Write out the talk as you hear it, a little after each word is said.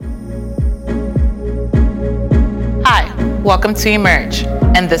Welcome to Emerge,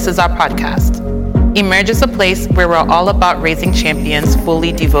 and this is our podcast. Emerge is a place where we're all about raising champions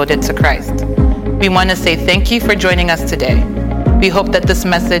fully devoted to Christ. We want to say thank you for joining us today. We hope that this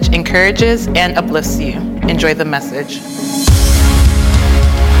message encourages and uplifts you. Enjoy the message.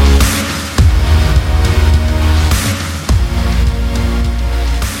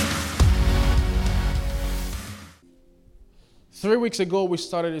 Three weeks ago, we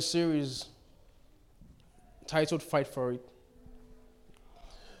started a series titled Fight For It.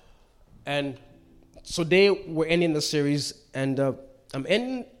 And today, we're ending the series, and I'm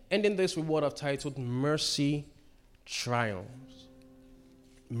ending this with what I've titled Mercy Triumphs.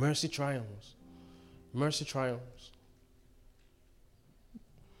 Mercy Triumphs. Mercy Triumphs.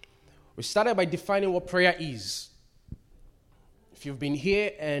 We started by defining what prayer is. If you've been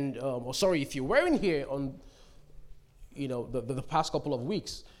here if you weren't here on the past couple of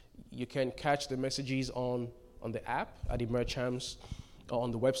weeks, you can catch the messages on the app at Emerge Champs or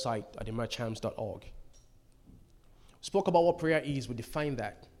on the website at emergechamps.org. Spoke about what prayer is, we defined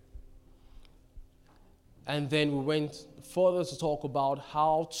that. And then we went further to talk about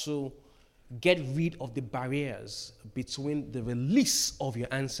how to get rid of the barriers between the release of your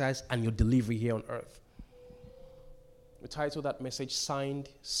answers and your delivery here on earth. We titled that message, Signed,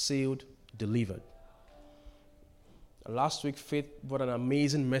 Sealed, Delivered. Last week, Faith brought an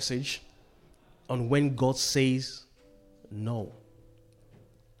amazing message on when God says no.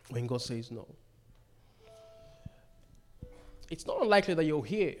 When God says no. It's not unlikely that you're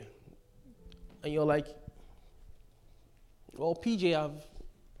here and you're like, well, PJ, I've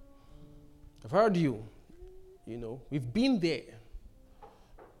heard you. We've been there.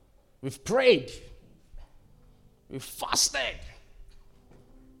 We've prayed. We've fasted.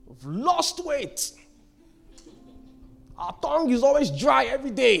 We've lost weight. Our tongue is always dry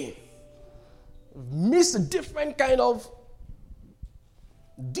every day. We've missed a different kind of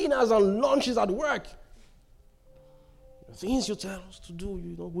dinners and lunches at work. The things you tell us to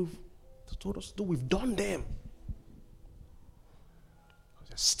do, told us to do, we've done them.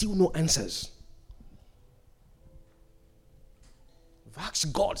 There's still no answers. We've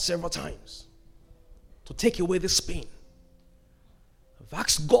asked God several times to take away this pain. I've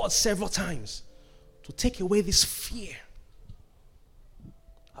asked God several times to take away this fear.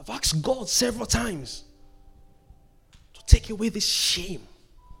 I've asked God several times to take away this shame.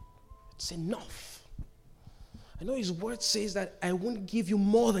 It's enough. I know His word says that I won't give you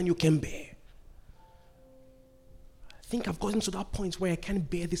more than you can bear. I think I've gotten to that point where I can't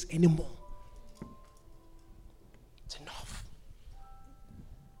bear this anymore. It's enough.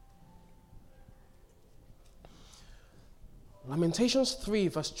 Lamentations 3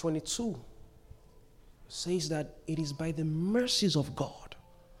 verse 22 says that it is by the mercies of God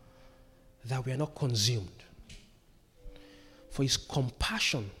that we are not consumed. For His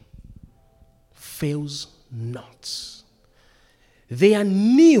compassion fails not. They are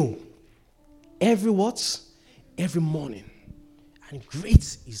new every morning. And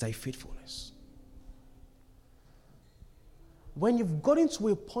great is thy faithfulness. When you've gotten to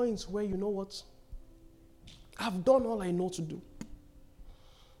a point where you know what? I've done all I know to do.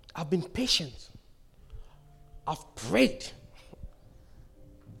 I've been patient. I've prayed.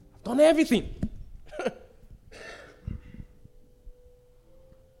 I've done everything.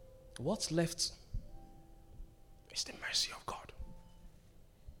 What's left is the mercy of God.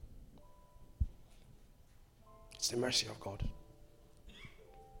 It's the mercy of God.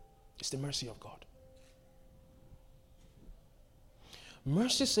 It's the mercy of God.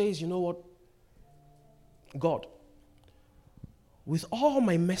 Mercy says, you know what? God, with all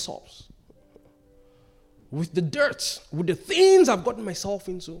my mess ups, with the dirt, with the things I've gotten myself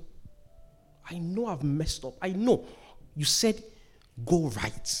into, I know I've messed up. I know you said go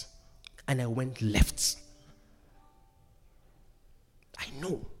right, and I went left. I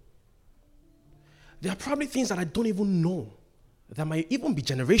know. There are probably things that I don't even know that might even be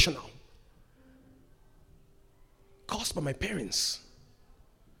generational, caused by my parents.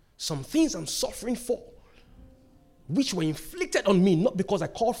 Some things I'm suffering for, which were inflicted on me, not because I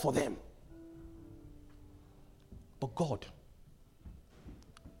called for them. But God,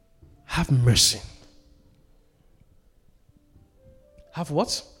 have mercy. Have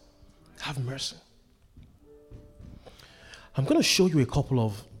what? Have mercy. I'm going to show you a couple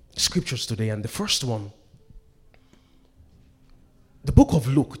of scriptures today, and the first one, the book of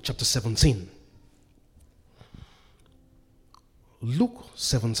Luke, chapter 17. Luke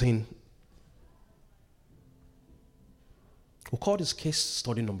 17. We'll call this case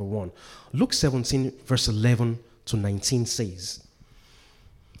study number 1. Luke 17, verse 11 to 19 says,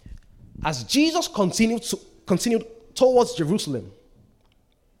 as Jesus continued towards Jerusalem.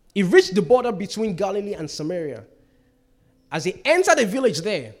 He reached the border between Galilee and Samaria. As he entered the village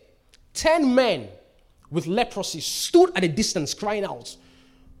there, 10 men with leprosy stood at a distance crying out,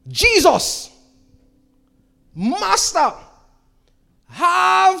 "Jesus, Master,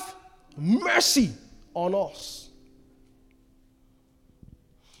 have mercy on us."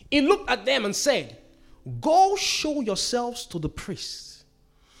 He looked at them and said, "Go show yourselves to the priests."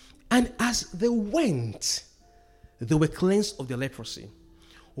 And as they went, they were cleansed of their leprosy.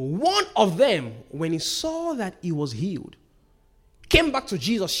 One of them, when he saw that he was healed, came back to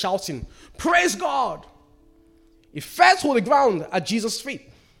Jesus shouting, "Praise God!" He fell to the ground at Jesus' feet,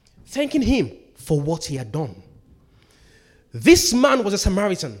 thanking him for what he had done. This man was a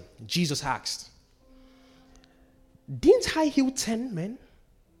Samaritan. Jesus asked, "Didn't I heal 10 men?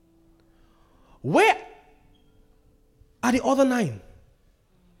 Where are the other 9?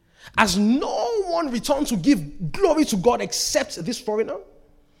 Has no one returned to give glory to God except this foreigner?"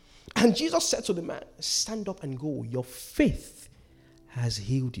 And Jesus said to the man, "Stand up and go. Your faith has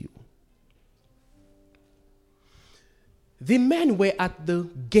healed you." The men were at the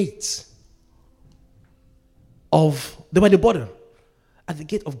gate they were at the border, at the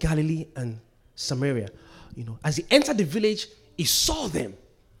gate of Galilee and Samaria. As he entered the village, he saw them.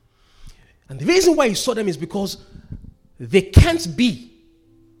 And the reason why he saw them is because they can't be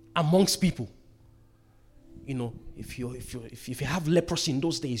amongst people. If you have leprosy in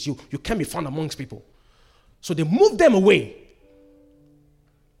those days, you can't be found amongst people. So they moved them away.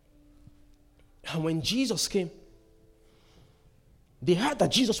 And when Jesus came, they heard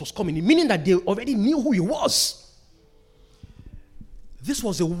that Jesus was coming, meaning that they already knew who he was. This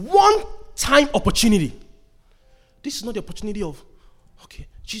was a one-time opportunity. This is not the opportunity of, okay,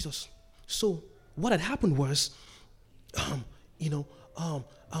 Jesus. So what had happened was, for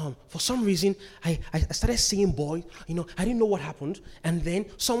some reason, I started seeing boys. I didn't know what happened. And then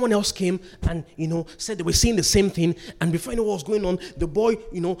someone else came and, said they were seeing the same thing. And before I know what was going on, the boy,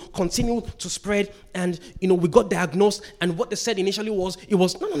 continued to spread. And, we got diagnosed. And what they said initially was,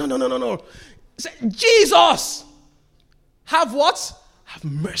 no. They said, "Jesus, have what? Have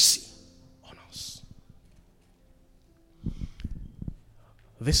mercy on us."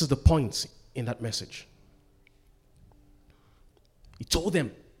 This is the point in that message. He told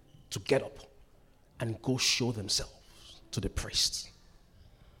them to get up and go show themselves to the priests.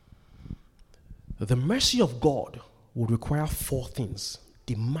 The mercy of God would require 4 things,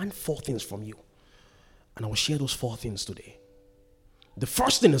 demand 4 things from you. And I will share those 4 things today. The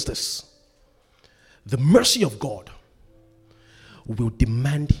first thing is this: the mercy of God will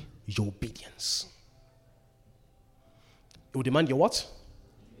demand your obedience. It will demand your what?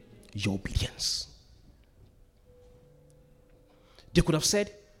 Your obedience. They could have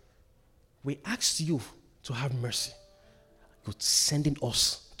said, "We asked you to have mercy. You're sending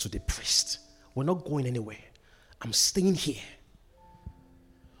us to the priest. We're not going anywhere. I'm staying here."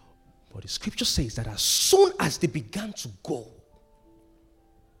 But the scripture says that as soon as they began to go,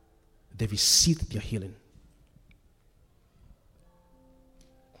 they received their healing.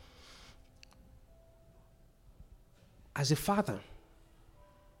 As a father,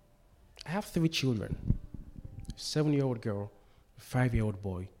 I have 3 children: a 7-year-old girl, a 5-year-old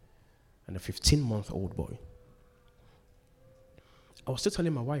boy, and a 15-month-old boy. I was still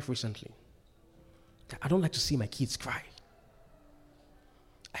telling my wife recently that I don't like to see my kids cry.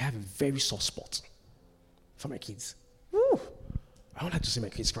 I have a very soft spot for my kids. Woo! I don't like to see my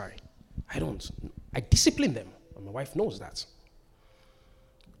kids cry. I don't. I discipline them, and my wife knows that.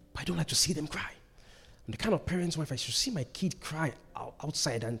 But I don't like to see them cry. I'm the kind of parents where if I should see my kid cry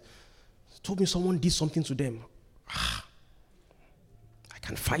outside and told me someone did something to them, I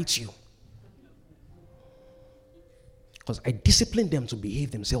can fight you. Because I discipline them to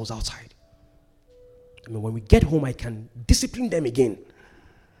behave themselves outside. When we get home, I can discipline them again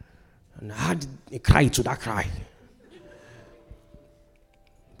and add a cry to that cry.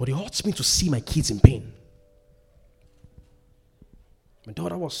 But it hurts me to see my kids in pain. My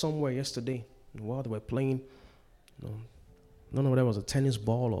daughter was somewhere yesterday while they were playing. I don't know whether it was a tennis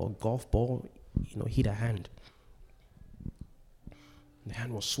ball or a golf ball, hit her hand. The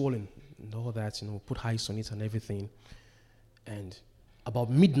hand was swollen and all that, put ice on it and everything. And about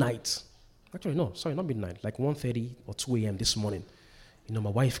midnight, actually no, sorry, not midnight, like 1:30 or 2 a.m. this morning, my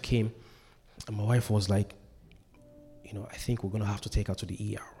wife came and my wife was like, I think we're going to have to take her to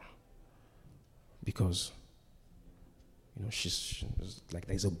the ER because, she's like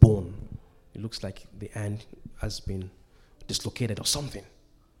there's a bone. It looks like the hand has been dislocated or something.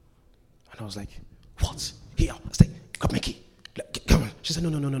 And I was like, what? Here. I said, grab my key. Come on. She said,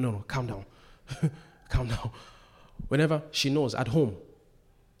 no, calm down. Calm down. whenever she knows at home,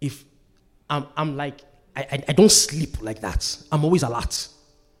 if I'm like, I don't sleep like that. I'm always alert.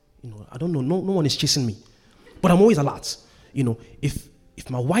 I don't know, no one is chasing me. But I'm always alert. If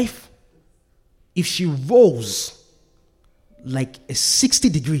my wife, if she rolls like a 60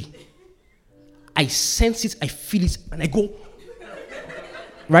 degree, I sense it, I feel it, and I go,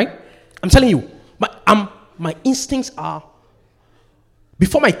 right? I'm telling you, my instincts are,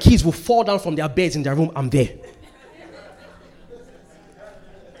 before my kids will fall down from their beds in their room, I'm there.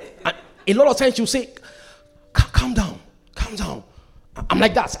 And a lot of times you'll say, calm down. I'm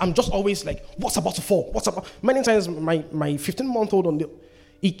like that. I'm just always like, what's about to fall? Many times my 15-month-old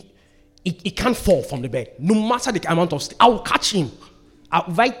he can't fall from the bed. No matter the amount of I will catch him.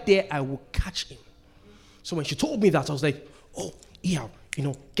 Right there, I will catch him. So when she told me that, I was like, oh, yeah,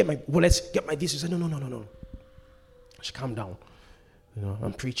 get my wallet, get my this. She said, no. She calmed down.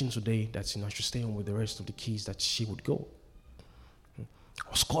 I'm preaching today that I should stay home with the rest of the kids, that she would go. I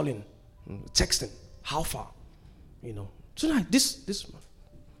was calling, texting, how far? Tonight, this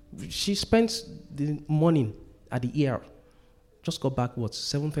she spent the morning at the ER. Just got back,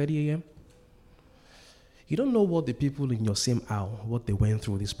 7:30 a.m.? You don't know what the people in your same aisle, what they went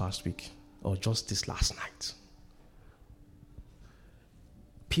through this past week or just this last night.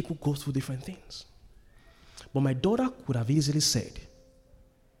 People go through different things. But my daughter could have easily said,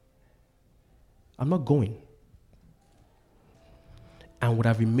 I'm not going, and would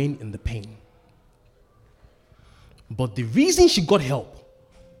have remained in the pain. But the reason she got help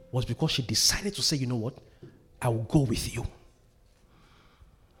was because she decided to say, you know what? I will go with you.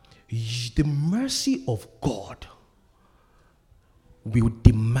 The mercy of God will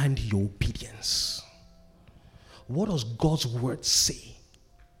demand your obedience. What does God's word say?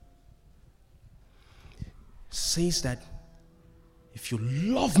 It says that if you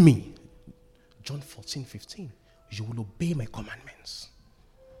love me, John 14:15, you will obey my commandments.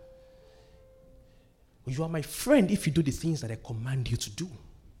 You are my friend if you do the things that I command you to do.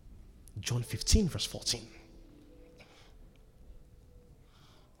 John 15:14.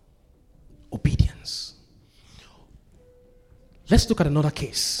 Obedience. Let's look at another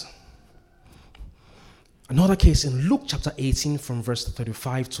case. Another case in Luke chapter 18 from verse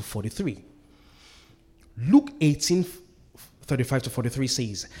 35 to 43. Luke 18, 35 to 43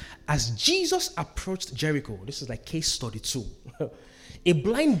 says, as Jesus approached Jericho, this is like case study 2. A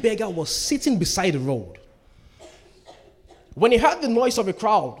blind beggar was sitting beside the road. When he heard the noise of a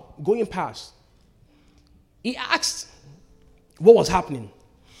crowd going past, he asked what was happening.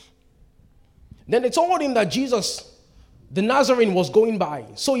 Then they told him that Jesus, the Nazarene, was going by.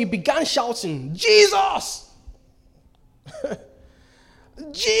 So he began shouting, Jesus!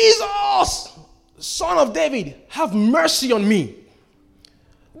 Jesus! Son of David, have mercy on me.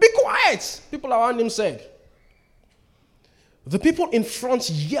 Be quiet, people around him said. The people in front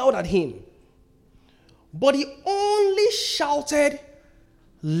yelled at him, but he only shouted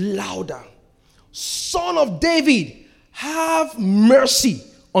louder, Son of David, have mercy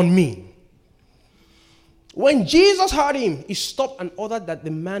on me. When Jesus heard him, he stopped and ordered that the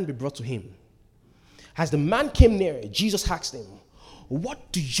man be brought to him. As the man came near, Jesus asked him,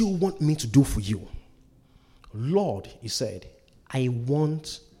 what do you want me to do for you? Lord, he said, I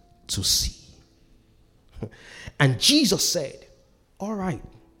want to see. And Jesus said, all right,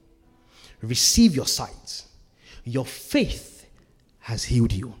 receive your sight. Your faith has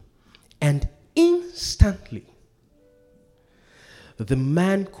healed you. And instantly, the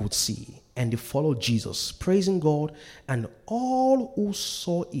man could see, and he followed Jesus, praising God, and all who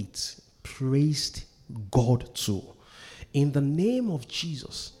saw it praised God too. In the name of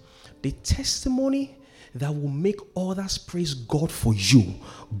Jesus, the testimony that will make others praise God for you,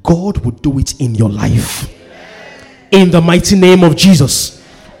 God will do it in your life. In the mighty name of Jesus.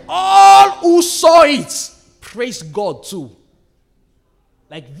 All who saw it praise God too.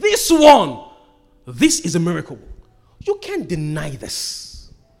 Like this one, this is a miracle. You can't deny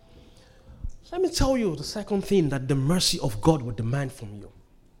this. Let me tell you the second thing that the mercy of God will demand from you.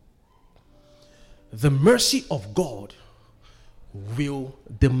 The mercy of God will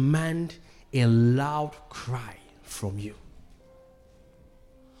demand a loud cry from you.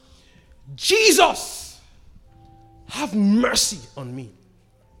 Jesus, have mercy on me.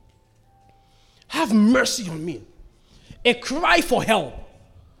 Have mercy on me. A cry for help.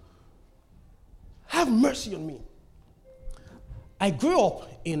 Have mercy on me. I grew up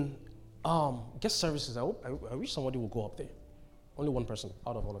in guest services. I wish somebody would go up there. Only one person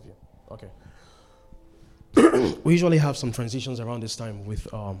out of all of you. Okay. We usually have some transitions around this time with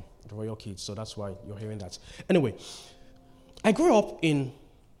the Royal Kids, so that's why you're hearing that. Anyway, I grew up in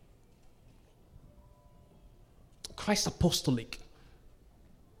Christ Apostolic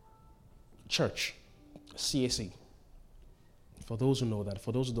Church, CAC. For those who know that,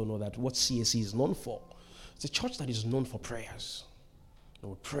 for those who don't know that, what CAC is known for, it's a church that is known for prayers.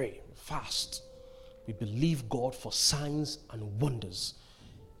 We pray, fast. We believe God for signs and wonders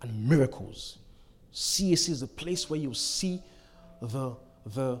and miracles. CAC is a place where you see the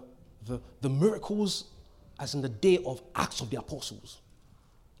miracles as in the day of Acts of the Apostles.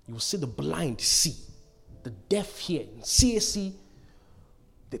 You will see the blind see, the deaf hear. In CAC,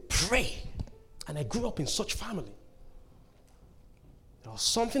 they pray. And I grew up in such family. There was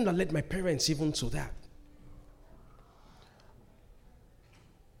something that led my parents even to that.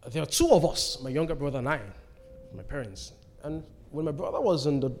 There are two of us, my younger brother and I, my parents. And when my brother was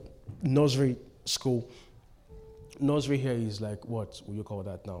in the nursery school, nursery here is like, what will you call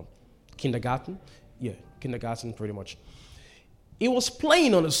that now? Kindergarten? Yeah, kindergarten pretty much. He was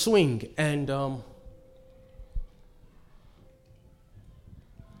playing on a swing, and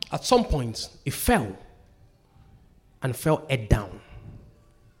at some point, he fell head down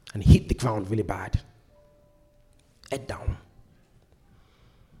and hit the ground really bad. Head down.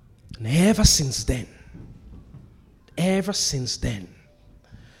 And ever since then,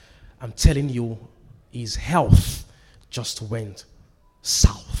 I'm telling you, his health just went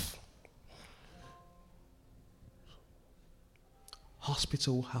south.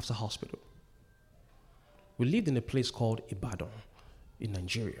 Hospital after hospital. We lived in a place called Ibadan in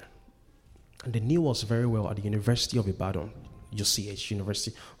Nigeria. And they knew us very well at the University of Ibadan, UCH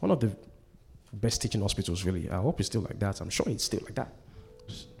University. One of the best teaching hospitals, really. I hope it's still like that. I'm sure it's still like that.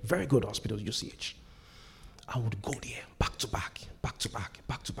 Very good hospital, UCH. I would go there back to back.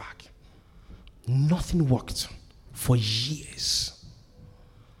 Nothing worked for years.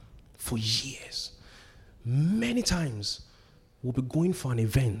 Many times, we'll be going for an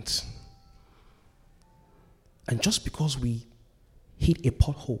event, and just because we hit a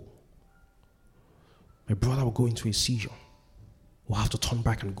pothole, my brother will go into a seizure. We'll have to turn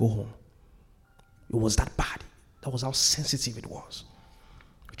back and go home. It was that bad. That was how sensitive it was.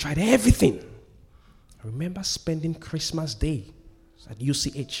 We tried everything. I remember spending Christmas Day at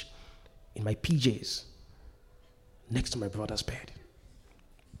UCH in my PJs next to my brother's bed.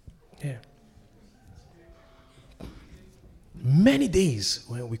 Yeah. Many days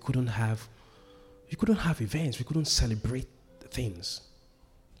when we couldn't have events, we couldn't celebrate things.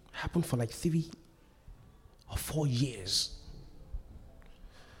 It happened for like 3 or 4 years.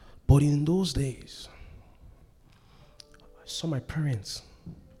 But in those days, I saw my parents,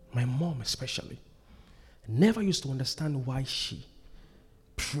 my mom especially, never used to understand why she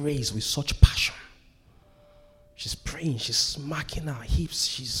prays with such passion. She's praying, she's smacking her hips,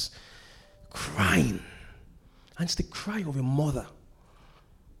 she's crying. And it's the cry of a mother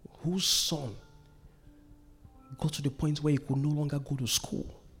whose son got to the point where he could no longer go to school.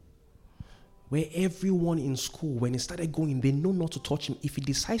 Where everyone in school, when he started going, they know not to touch him. If he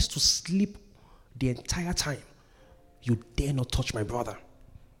decides to sleep the entire time, you dare not touch my brother.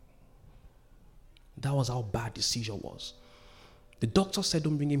 That was how bad the seizure was. The doctor said,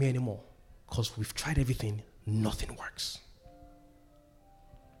 don't bring him here anymore, because we've tried everything, nothing works.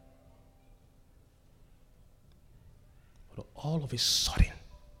 But all of a sudden,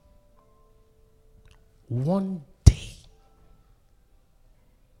 one day,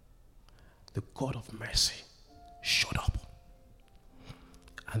 the God of mercy showed up.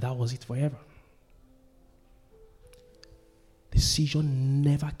 And that was it forever. The seizure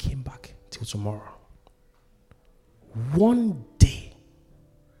never came back till tomorrow. One day,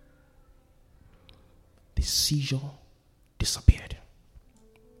 the seizure disappeared.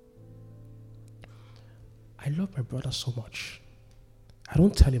 I love my brother so much. I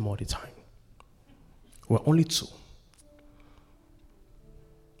don't tell him all the time. We're only 2.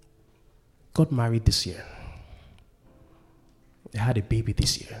 Got married this year. They had a baby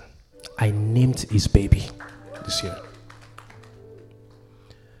this year. I named his baby this year.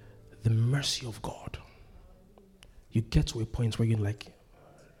 The mercy of God. You get to a point where you're like,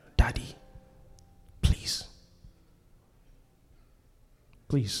 Daddy, please.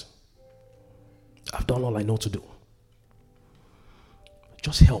 I've done all I know to do.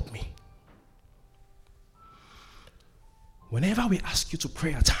 Just help me. Whenever we ask you to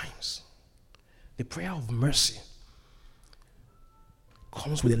pray at times, the prayer of mercy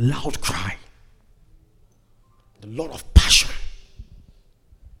comes with a loud cry, a lot of passion.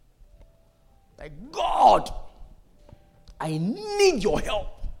 Like, God, I need your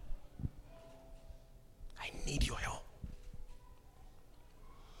help. I need your help.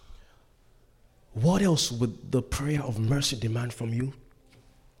 What else would the prayer of mercy demand from you?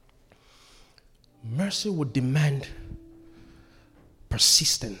 Mercy would demand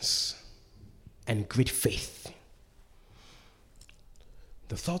persistence and great faith.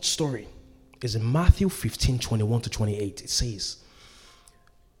 The third story is in Matthew 15:21-28. It says,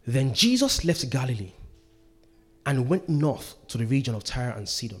 "Then Jesus left Galilee and went north to the region of Tyre and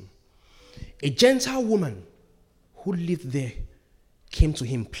Sidon. A Gentile woman who lived there came to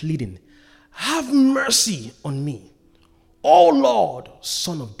him pleading, 'Have mercy on me, O Lord,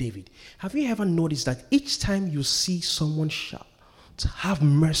 Son of David.'" Have you ever noticed that each time you see someone shout, "Have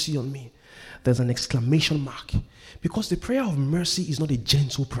mercy on me," there's an exclamation mark? Because the prayer of mercy is not a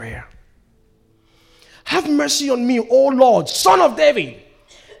gentle prayer. "Have mercy on me, O Lord, Son of David.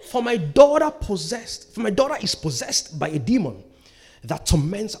 For my daughter is possessed by a demon that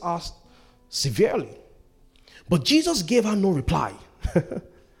torments us severely." But Jesus gave her no reply.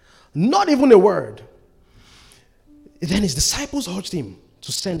 Not even a word. Then his disciples urged him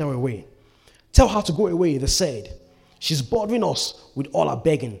to send her away. "Tell her to go away," they said. "She's bothering us with all our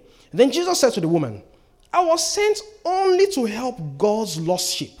begging." Then Jesus said to the woman, "I was sent only to help God's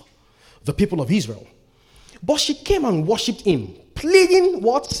lost sheep, the people of Israel." But she came and worshipped him, pleading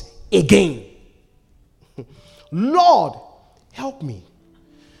what? Again. "Lord, help me."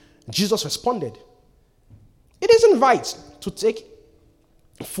 Jesus responded, "It isn't right to take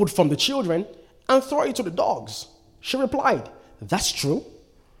food from the children and throw it to the dogs." She replied, "That's true,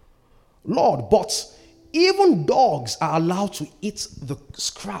 Lord, but even dogs are allowed to eat the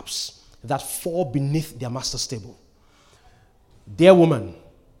scraps that fall beneath their master's table." "Dear woman,"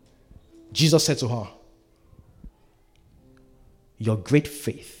 Jesus said to her, your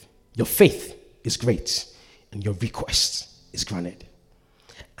faith is great, and your request is granted."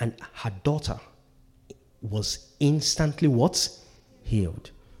 And her daughter was instantly what?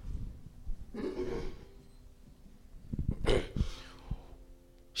 Healed.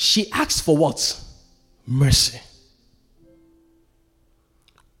 She asked for what? Mercy.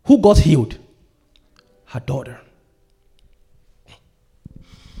 Who got healed? Her daughter.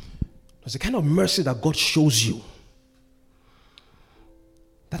 There's a kind of mercy that God shows you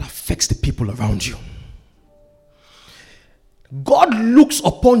that affects the people around you. God looks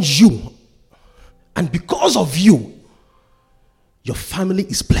upon you, and because of you, your family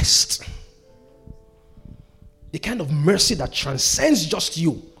is blessed. The kind of mercy that transcends just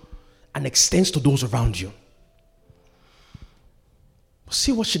you and extends to those around you. But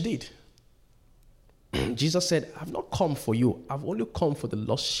see what she did. Jesus said, "I've not come for you. I've only come for the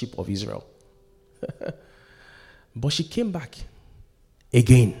lost sheep of Israel." But she came back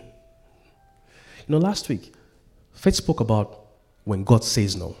again. Last week, Faith spoke about when God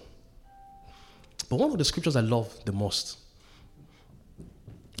says no. But one of the scriptures I love the most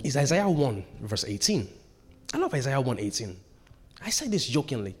is Isaiah 1, verse 18. I love Isaiah 1:18. I say this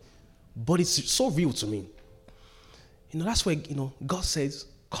jokingly, but it's so real to me. That's where, God says,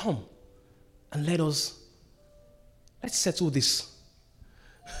 "Come and let's settle this."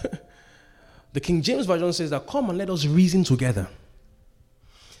 The King James Version says that, "Come and let us reason together."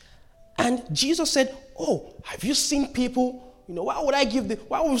 And Jesus said, "Oh, have you seen people? Why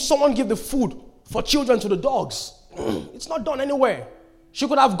would someone give the food for children to the dogs? It's not done anywhere." She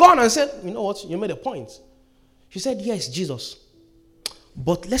could have gone and said, "You know what? You made a point." She said, "Yes, Jesus.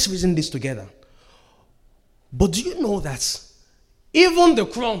 But let's reason this together. But do you know that even the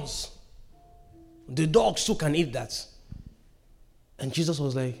crumbs, the dogs too can eat that?" And Jesus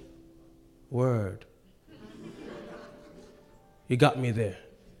was like, "Word. You got me there."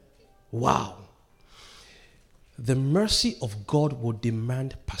 Wow. The mercy of God will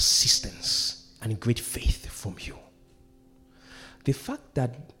demand persistence and great faith from you. The fact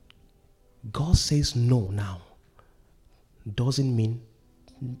that God says no now doesn't mean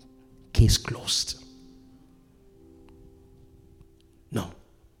case closed. No.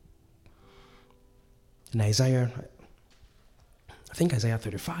 In Isaiah, I think Isaiah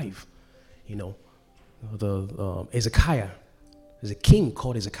 35, Hezekiah, there's a king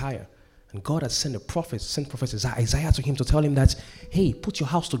called Hezekiah, and God had sent prophet Isaiah to him to tell him that, "Hey, put your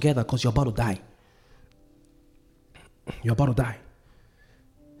house together because you're about to die. You're about to die."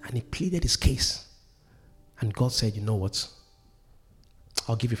 And he pleaded his case. And God said, "You know what?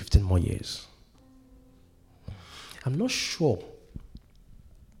 I'll give you 15 more years." I'm not sure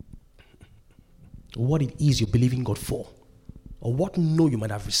what it is you're believing God for, or what no you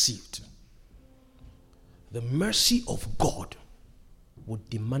might have received. The mercy of God would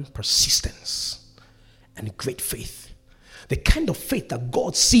demand persistence and great faith. The kind of faith that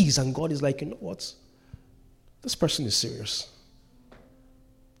God sees and God is like, "You know what? This person is serious.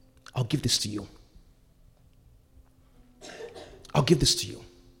 I'll give this to you. I'll give this to you."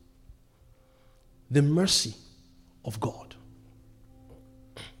 The mercy of God.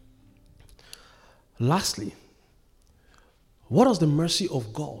 Lastly, what does the mercy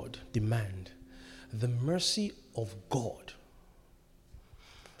of God demand? The mercy of God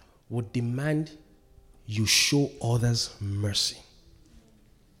would demand you show others mercy.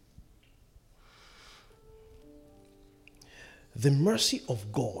 The mercy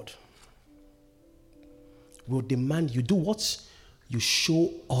of God will demand you do what? You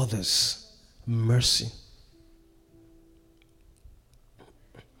show others mercy.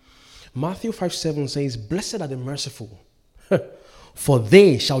 Matthew 5:7 says, "Blessed are the merciful, for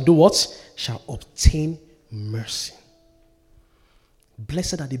they shall do what? Shall obtain mercy."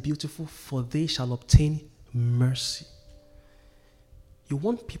 Blessed are the beautiful, for they shall obtain mercy. You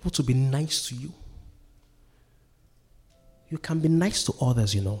want people to be nice to you. You can be nice to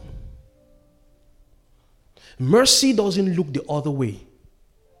others, you know. Mercy doesn't look the other way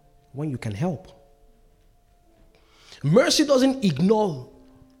when you can help. Mercy doesn't ignore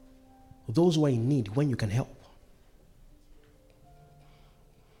those who are in need when you can help.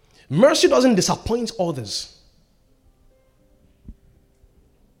 Mercy doesn't disappoint others.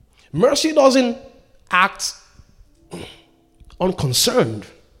 Mercy doesn't act unconcerned.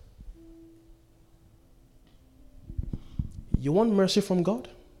 You want mercy from God?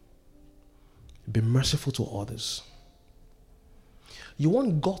 Be merciful to others. You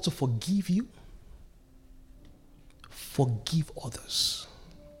want God to forgive you? Forgive others.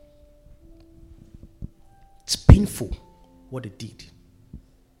 It's painful what they did.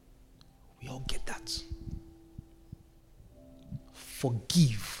 We all get that.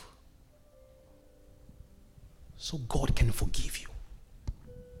 Forgive, so God can forgive you.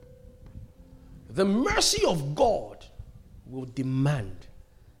 The mercy of God will demand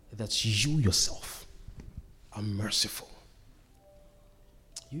that you yourself are merciful.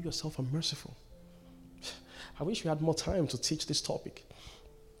 You yourself are merciful. I wish we had more time to teach this topic.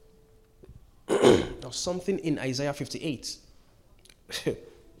 There's something in Isaiah 58.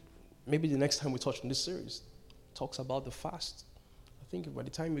 Maybe the next time we touch on this series, talks about the fast. I think by the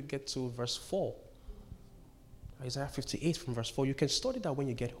time we get to verse 4, Isaiah 58 from verse 4, you can study that when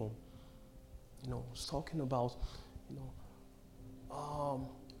you get home. You know, it's talking about,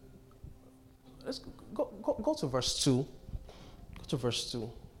 let's go to verse 2. Go to verse 2.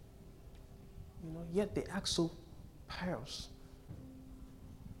 You know, yet they act so pious.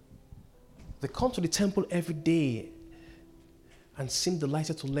 They come to the temple every day and seem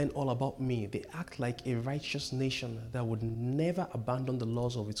delighted to learn all about me. They act like a righteous nation that would never abandon the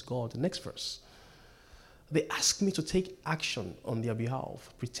laws of its God. The next verse. They ask me to take action on their behalf,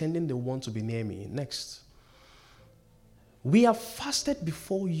 pretending they want to be near me. Next. We have fasted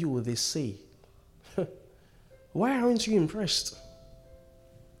before you, they say. Why aren't you impressed?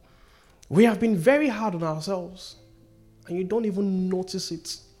 We have been very hard on ourselves, and you don't even notice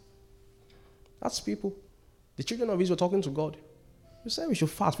it. That's people. The children of Israel talking to God. You said we should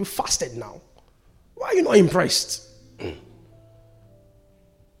fast. We fasted now. Why are you not impressed? You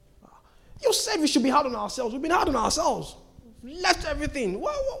said we should be hard on ourselves. We've been hard on ourselves. We left everything.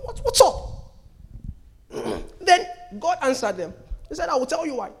 What's up? Then God answered them. He said, I will tell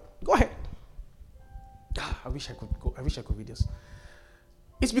you why. Go ahead. I wish I could read this.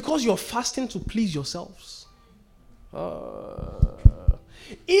 It's because you're fasting to please yourselves.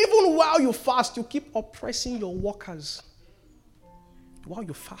 Even while you fast, you keep oppressing your workers. While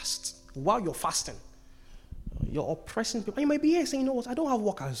you fast, while you're fasting, you're oppressing people. You might be here saying, you know what, I don't have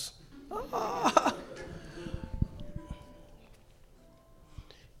workers.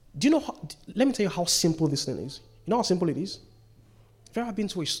 Do you know how, let me tell you how simple this thing is. You know how simple it is? If you've ever been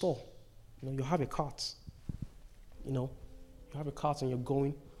to a store, you have a cart. You have a cart and you're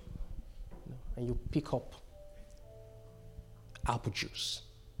going, and you pick up apple juice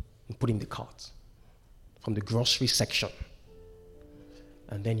and put in the cart from the grocery section.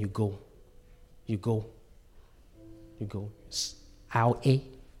 And then you go. Aisle A,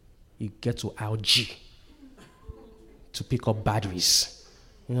 you get to aisle G to pick up batteries.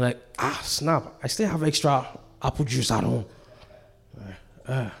 And you're like, snap, I still have extra apple juice at home.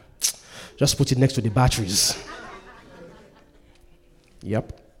 Just put it next to the batteries.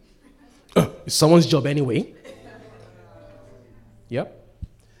 Yep. It's someone's job anyway. Yep.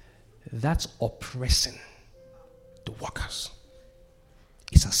 That's oppressing the workers.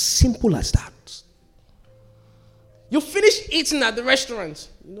 It's as simple as that. You finish eating at the restaurant.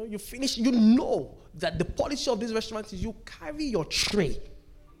 You know that the policy of this restaurant is you carry your tray.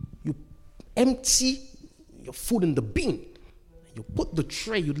 You empty your food in the bin. You put the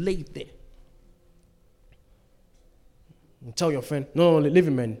tray, you lay it there. You tell your friend, no, leave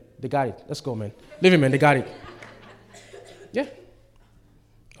it, man. They got it. Let's go, man. Leave it, man. They got it. Yeah.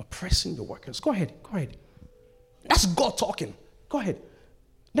 Oppressing the workers. Go ahead. That's God talking. Go ahead.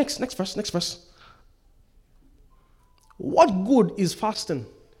 Next verse. What good is fasting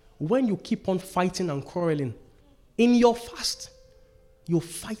when you keep on fighting and quarreling? In your fast, you're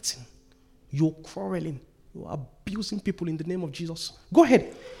fighting, you're quarreling, you're abusing people in the name of Jesus. Go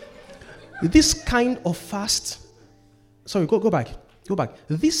ahead. This kind of fast, go back.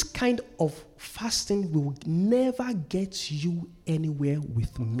 This kind of fasting will never get you anywhere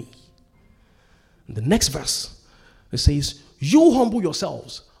with me. The next verse, it says, you humble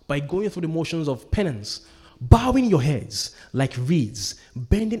yourselves by going through the motions of penance, bowing your heads like reeds,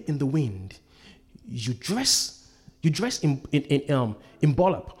 bending in the wind. You dress in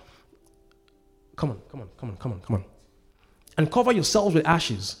burlap. Come on. And cover yourselves with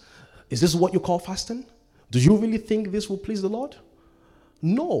ashes. Is this what you call fasting? Do you really think this will please the Lord?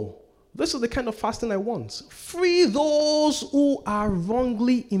 No. This is the kind of fasting I want. Free those who are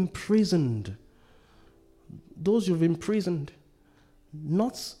wrongly imprisoned. Those you've imprisoned.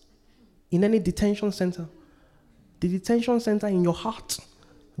 Not in any detention center. The detention center in your heart.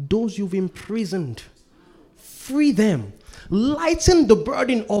 Those you've imprisoned. Free them. Lighten the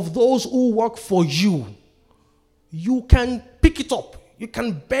burden of those who work for you. You can pick it up. You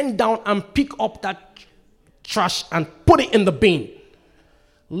can bend down and pick up that trash and put it in the bin.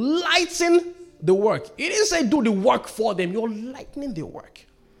 Lighten the work. It didn't say do the work for them. You're lightening the work.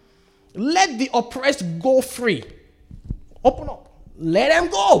 Let the oppressed go free. Open up. Let them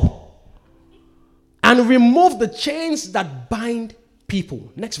go. And remove the chains that bind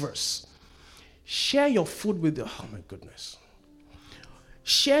people. Next verse. Share your food with oh my goodness.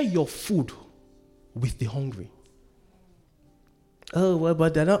 Share your food with the hungry. Oh, well,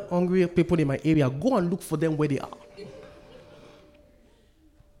 but they're not hungry people in my area. Go and look for them where they are.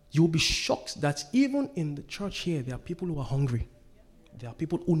 You'll be shocked that even in the church here, there are people who are hungry. There are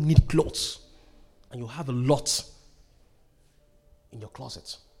people who need clothes. And you have a lot in your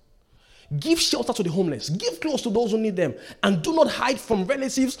closet. Give shelter to the homeless. Give clothes to those who need them. And do not hide from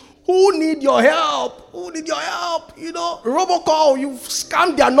relatives who need your help. You know, robocall, you've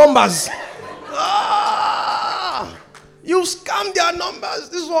scammed their numbers. You've scammed their numbers.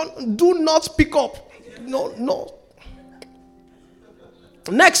 This one, do not pick up. No.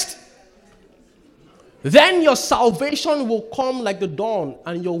 Next. Then your salvation will come like the dawn,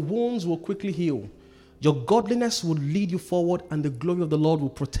 and your wounds will quickly heal. Your godliness will lead you forward, and the glory of the Lord will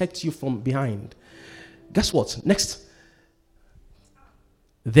protect you from behind. Guess what? Next.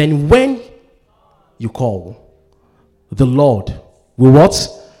 Then when you call, the Lord will what?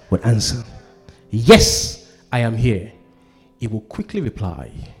 Will answer. Yes, I am here. He will quickly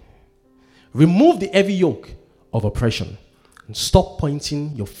reply. Remove the heavy yoke of oppression and stop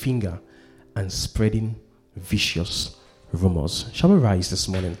pointing your finger and spreading vicious rumors. Shall we rise this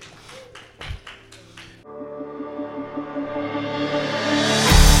morning?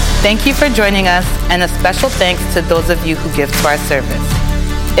 Thank you for joining us, and a special thanks to those of you who give to our service.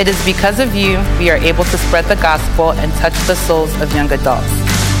 It is because of you we are able to spread the gospel and touch the souls of young adults.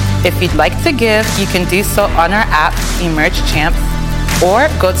 If you'd like to give, you can do so on our app, Emerge Champs, or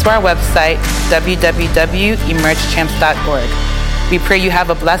go to our website, www.emergechamps.org. We pray you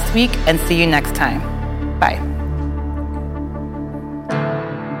have a blessed week and see you next time. Bye.